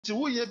To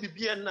wo ye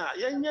bibia na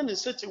yenya in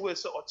such a way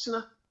so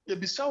ochina ye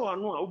bisawa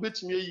no a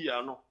wobetimi ayi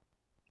ano.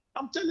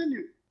 I'm telling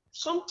you,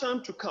 some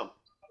time to come,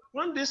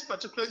 when this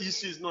particular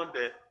issue is not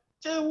there,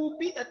 there will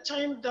be a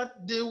time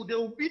that there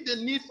will be the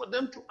need for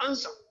them to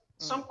answer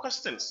some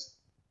questions.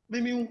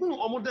 Meaning, who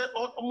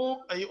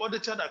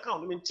audited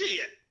account?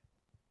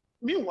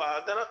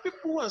 Meanwhile, there are people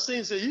who are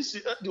saying, say, you see,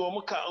 the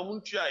Omoka,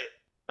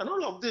 and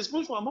all of this,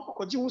 most of them are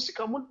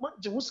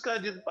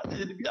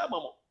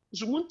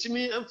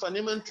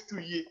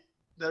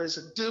there is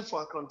a deal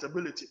for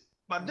accountability.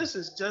 But this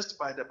is just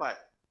by the by.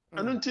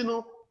 And you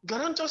know,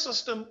 guarantor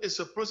system is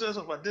a process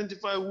of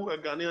identifying who a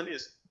Ghanaian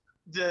is.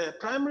 The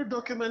primary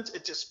document,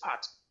 it is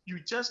part. You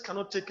just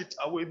cannot take it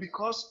away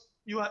because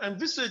you are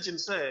envisaging,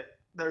 say,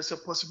 there is a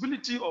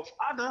possibility of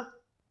other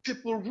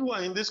people who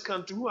are in this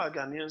country who are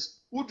Ghanaians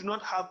who do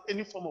not have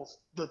any form of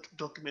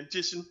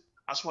documentation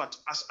as what?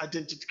 As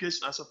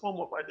identification, as a form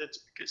of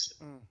identification.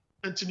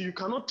 And you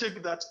cannot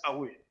take that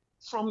away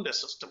from the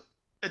system.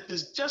 It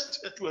is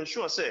just to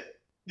ensure, say,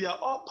 they are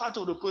all part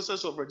of the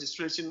process of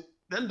registration.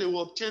 Then they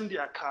will obtain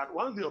their card.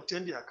 Once they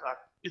obtain their card,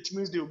 it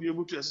means they will be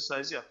able to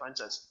exercise their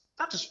franchise.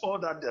 That is all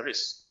that there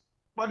is.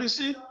 But you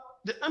see,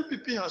 the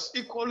MPP has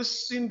equally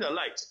seen the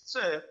light.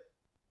 Say,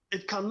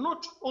 it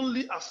cannot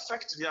only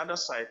affect the other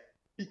side,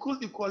 it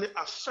could equally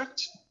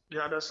affect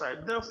the other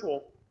side.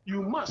 Therefore,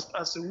 you must,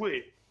 as a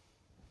way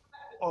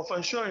of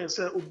ensuring,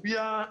 say,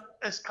 Ubia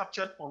is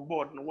captured on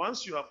board. And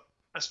once you have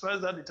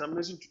expressed that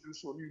determination to do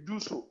so, you do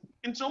so.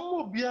 In some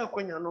more Ubia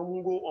when you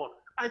go on,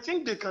 I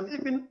think they can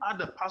even add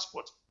a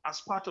passport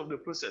as part of the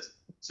process.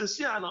 So,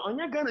 see, on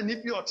your Ghana,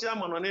 nip your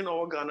chairman on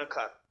our Ghana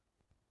card.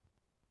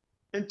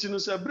 And to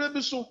say,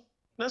 Brebi so,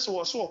 that's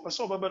what so,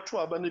 about 2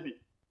 abanibi,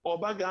 or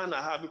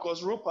Bagana,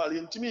 because Ropal,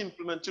 intimate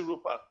implemented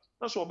Ropal.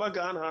 That's what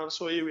Bagana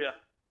so area.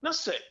 That's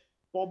say,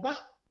 Oba,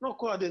 no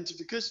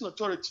co-identification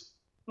authority,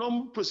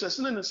 no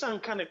processing in the same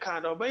kind of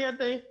card, or by a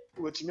day,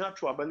 with me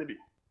to abanibi.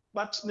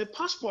 But the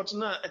passport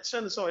now, it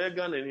sends all your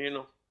gun and you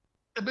know,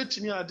 a bit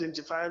to me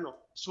identify no,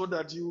 so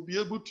that you will be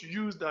able to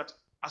use that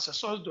as a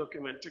source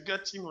document to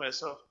get him or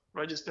herself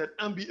registered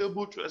and be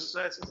able to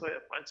exercise his or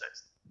her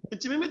franchise.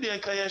 It's maybe the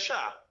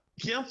Nkayasha,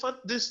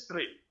 this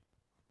 3.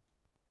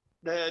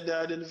 The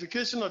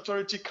identification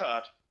authority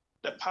card,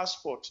 the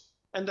passport,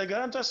 and the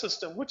guarantor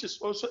system, which is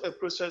also a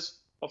process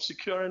of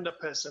securing the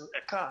person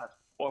a card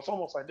or a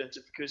form of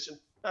identification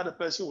that the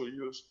person will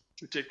use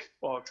to take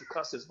or to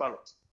cast his ballot.